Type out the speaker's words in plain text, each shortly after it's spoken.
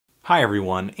Hi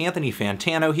everyone, Anthony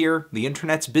Fantano here, the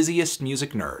internet's busiest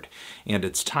music nerd, and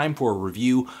it's time for a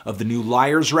review of the new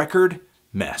Liars record,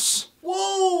 Mess.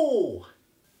 Whoa!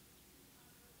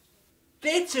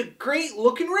 That's a great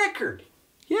looking record.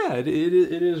 Yeah, it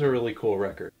is a really cool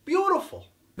record. Beautiful.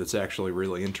 It's actually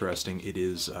really interesting. It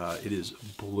is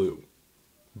blue.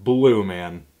 Blue,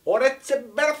 man. Oh, that's a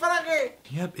better record.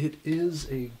 Yep, it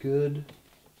is a good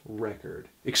record.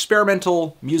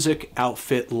 Experimental music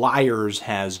outfit Liars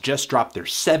has just dropped their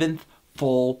 7th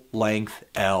full-length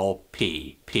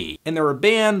LP. And they're a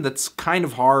band that's kind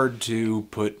of hard to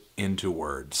put into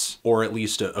words, or at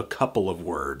least a couple of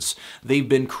words. They've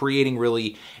been creating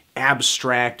really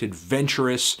abstract,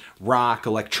 adventurous rock,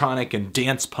 electronic, and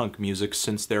dance punk music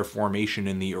since their formation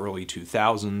in the early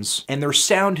 2000s, and their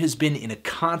sound has been in a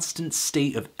constant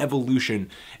state of evolution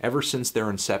ever since their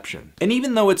inception. And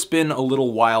even though it's been a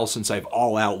little while since I've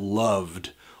all out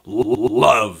loved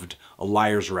a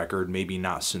Liars record, maybe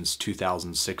not since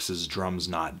 2006's Drum's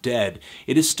Not Dead,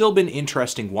 it has still been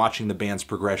interesting watching the band's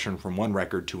progression from one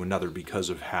record to another because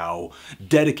of how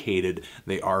dedicated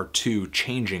they are to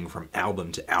changing from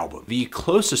album to album. The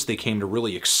closest they came to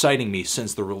really exciting me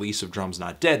since the release of Drum's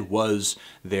Not Dead was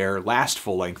their last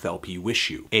full-length LP, Wish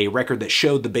You, a record that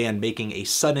showed the band making a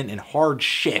sudden and hard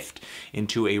shift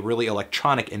into a really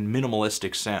electronic and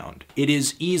minimalistic sound. It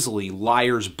is easily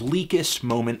Liars' bleakest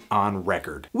moment on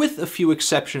record, with a few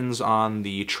exceptions on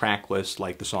the track list,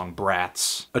 like the song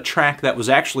Brats, a track that was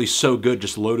actually so good,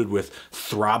 just loaded with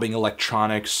throbbing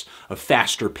electronics, a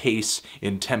faster pace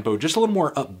in tempo, just a little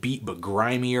more upbeat but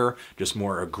grimier, just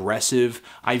more aggressive.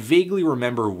 I vaguely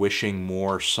remember wishing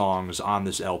more songs on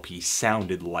this LP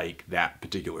sounded like that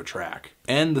particular track.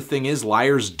 And the thing is,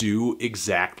 Liars do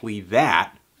exactly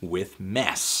that with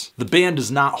Mess. The band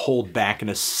does not hold back in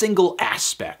a single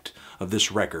aspect of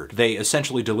this record. They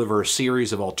essentially deliver a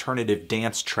series of alternative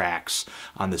dance tracks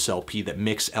on this LP that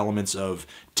mix elements of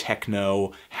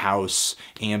techno, house,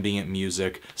 ambient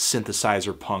music,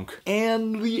 synthesizer punk,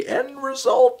 and the end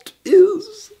result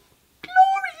is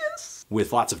glorious!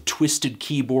 With lots of twisted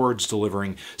keyboards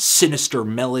delivering sinister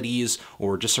melodies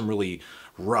or just some really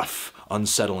rough,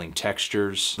 unsettling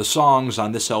textures. The songs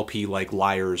on this LP, like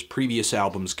Liars' previous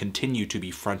albums, continue to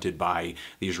be fronted by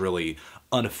these really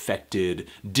unaffected,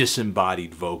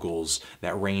 disembodied vocals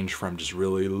that range from just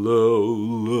really low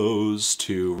lows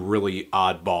to really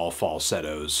oddball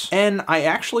falsettos. And I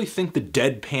actually think the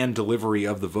deadpan delivery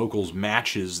of the vocals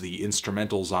matches the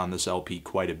instrumentals on this LP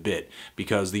quite a bit,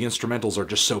 because the instrumentals are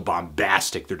just so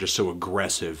bombastic, they're just so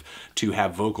aggressive. To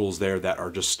have vocals there that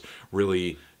are just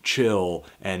really chill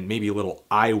and maybe a little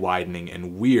eye-widening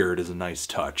and weird is a nice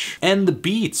touch. And the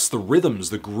beats, the rhythms,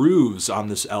 the grooves on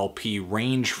this LP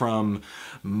range from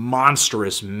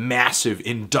monstrous, massive,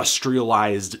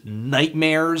 industrialized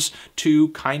nightmares to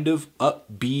kind of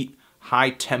upbeat,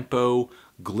 high-tempo,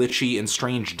 glitchy and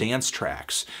strange dance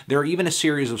tracks. There are even a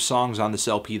series of songs on this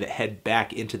LP that head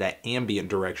back into that ambient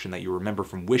direction that you remember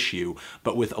from Wish You,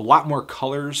 but with a lot more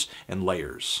colors and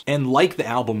layers. And like the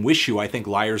album Wish You, I think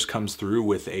Liars comes through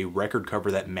with a record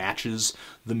cover that matches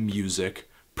the music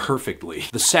perfectly.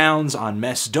 The sounds on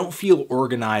Mess don't feel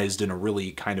organized in a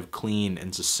really kind of clean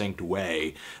and succinct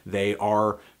way. They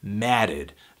are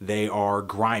matted, they are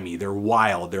grimy, they're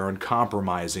wild, they're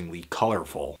uncompromisingly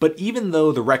colorful. But even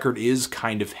though the record is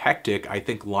kind of hectic, I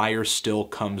think Liars still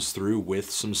comes through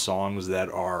with some songs that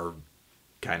are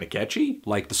kind of catchy,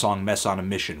 like the song Mess on a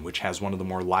Mission, which has one of the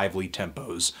more lively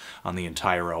tempos on the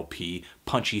entire LP,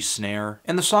 punchy snare.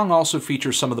 And the song also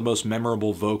features some of the most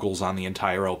memorable vocals on the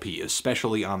entire LP,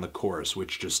 especially on the chorus,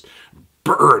 which just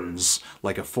burns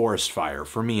like a forest fire,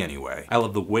 for me anyway. I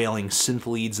love the wailing synth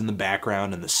leads in the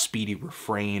background and the speedy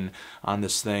refrain on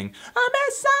this thing. I'm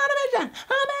a son of a mission,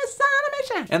 I'm a son of a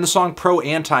mission. And the song Pro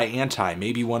Anti Anti,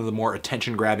 maybe one of the more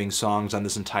attention-grabbing songs on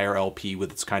this entire LP,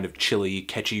 with its kind of chilly,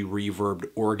 catchy, reverbed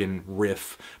organ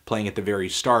riff playing at the very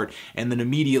start, and then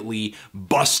immediately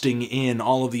busting in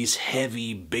all of these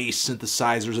heavy bass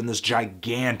synthesizers and this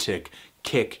gigantic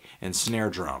kick and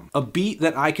snare drum. A beat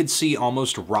that I could see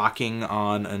almost rocking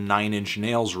on a Nine Inch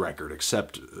Nails record,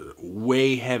 except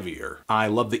way heavier. I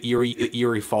love the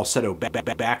eerie falsetto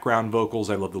background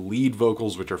vocals. I love the lead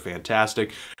vocals, which are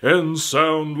fantastic and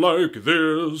sound like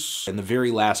this. And the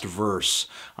very last verse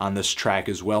on this track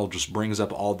as well just brings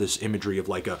up all this imagery of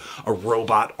like a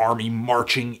robot army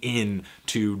marching in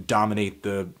to dominate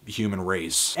the human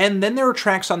race. And then there are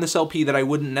tracks on this LP that I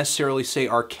wouldn't necessarily say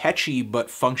are catchy,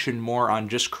 but function more on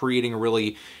just creating a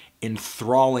really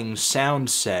enthralling sound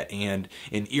set and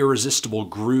an irresistible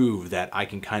groove that I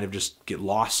can kind of just get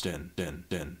lost in.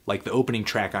 Like the opening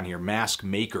track on here, Mask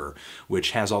Maker,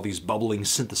 which has all these bubbling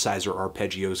synthesizer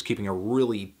arpeggios keeping a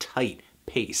really tight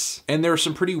pace. And there are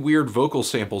some pretty weird vocal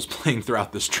samples playing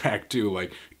throughout this track too,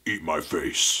 like, "Eat my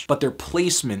face." But their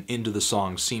placement into the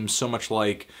song seems so much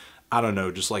like, I don't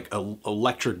know, just like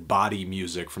electric body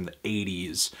music from the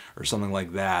 80s or something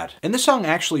like that. And this song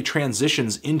actually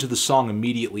transitions into the song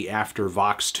immediately after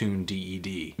Vox tune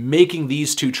D.E.D, making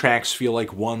these two tracks feel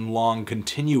like one long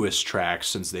continuous track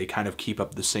since they kind of keep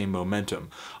up the same momentum.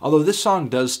 Although this song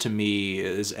does to me,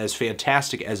 is as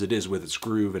fantastic as it is with its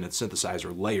groove and its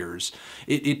synthesizer layers,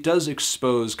 it does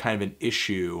expose kind of an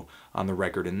issue on the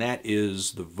record, and that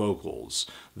is the vocals.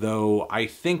 Though I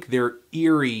think their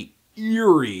eerie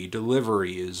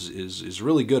delivery is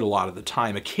really good a lot of the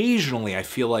time. Occasionally I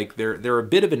feel like they're a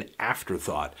bit of an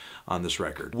afterthought on this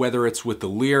record. Whether it's with the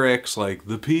lyrics like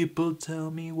 "the people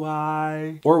tell me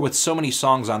why," or with so many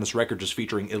songs on this record just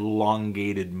featuring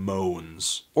elongated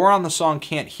moans. Or on the song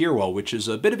Can't Hear Well, which is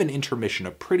a bit of an intermission,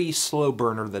 a pretty slow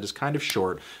burner that is kind of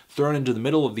short, thrown into the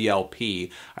middle of the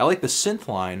LP. I like the synth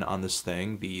line on this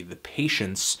thing, the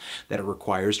patience that it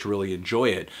requires to really enjoy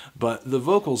it, but the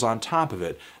vocals on top of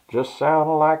it just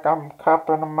sound like I'm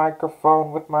copping a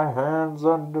microphone with my hands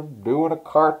under doing a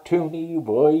cartoony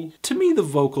voice. To me, the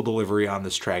vocal delivery on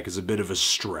this track is a bit of a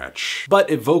stretch. But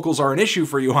if vocals are an issue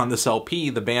for you on this LP,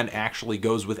 the band actually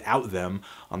goes without them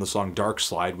on the song Dark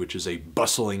Slide, which is a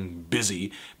bustling,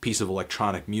 busy piece of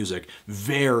electronic music,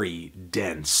 very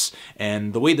dense.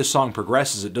 And the way the song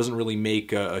progresses, it doesn't really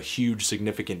make a huge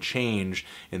significant change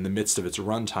in the midst of its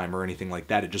runtime or anything like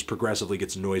that. It just progressively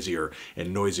gets noisier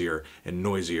and noisier and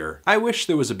noisier. I wish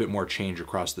there was a bit more change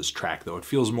across this track, though. It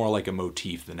feels more like a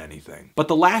motif than anything. But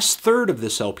the last third of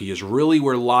this LP is really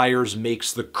where Liars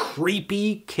makes the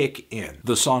creepy kick in.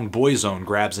 The song Boyzone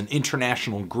grabs an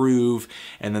international groove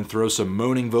and then throws some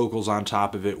moaning vocals on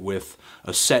top of it with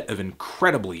a set of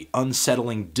incredibly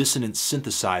unsettling dissonant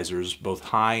synthesizers, both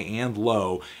high and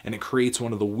low, and it creates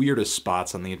one of the weirdest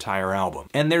spots on the entire album.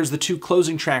 And there's the two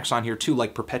closing tracks on here too,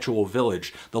 like Perpetual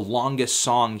Village, the longest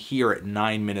song here at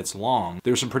 9 minutes long.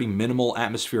 There's some pretty minimal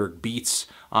atmospheric beats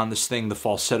on this thing. The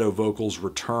falsetto vocals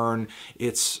return.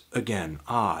 It's, again,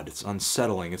 odd. It's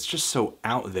unsettling. It's just so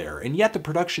out there. And yet the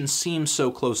production seems so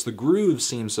close. The groove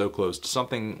seems so close to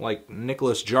something like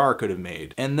Nicholas Jarre could have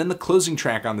made. And then the closing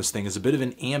track on this thing is a bit of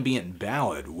an ambient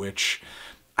ballad, which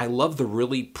I love the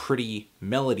really pretty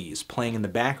melodies playing in the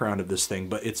background of this thing,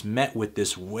 but it's met with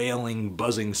this wailing,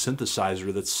 buzzing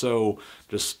synthesizer that's so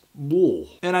just bull.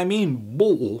 And I mean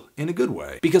bull in a good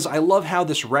way. Because I love how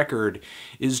this record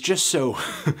is just so,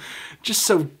 just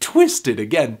so twisted,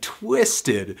 again,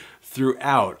 twisted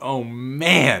throughout. Oh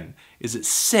man, is it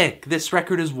sick? This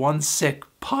record is one sick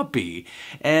puppy.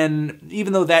 And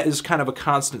even though that is kind of a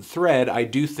constant thread, I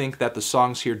do think that the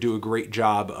songs here do a great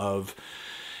job of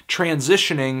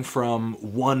transitioning from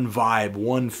one vibe,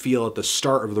 one feel at the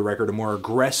start of the record, a more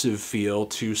aggressive feel,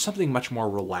 to something much more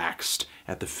relaxed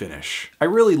at the finish. I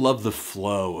really love the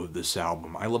flow of this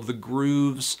album. I love the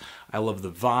grooves, I love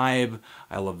the vibe,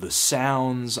 I love the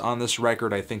sounds on this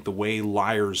record. I think the way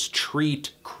Liars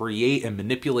treat, create, and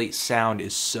manipulate sound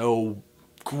is so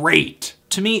great.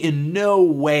 To me, in no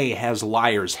way has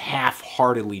Liars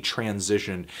half-heartedly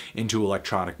transitioned into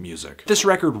electronic music. This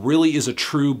record really is a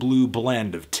true blue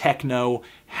blend of techno,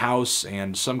 house,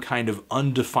 and some kind of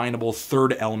undefinable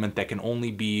third element that can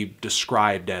only be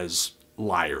described as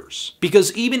Liars.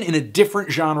 Because even in a different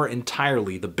genre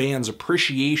entirely, the band's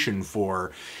appreciation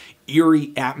for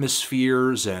eerie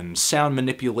atmospheres and sound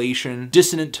manipulation,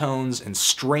 dissonant tones, and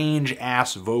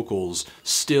strange-ass vocals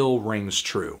still rings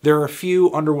true. There are a few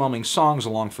underwhelming songs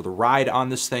along for the ride on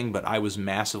this thing, but I was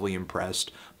massively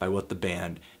impressed by what the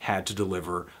band had to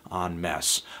deliver on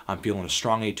Mess. I'm feeling a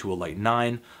strong 8 to a light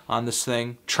 9 on this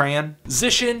thing.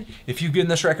 Transition, if you've given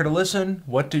this record a listen,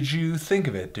 what did you think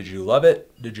of it? Did you love it?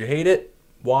 Did you hate it?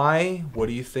 Why? What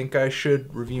do you think I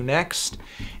should review next?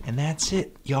 And that's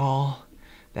it, y'all.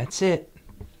 That's it.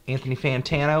 Anthony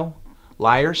Fantano,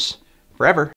 Liars, forever.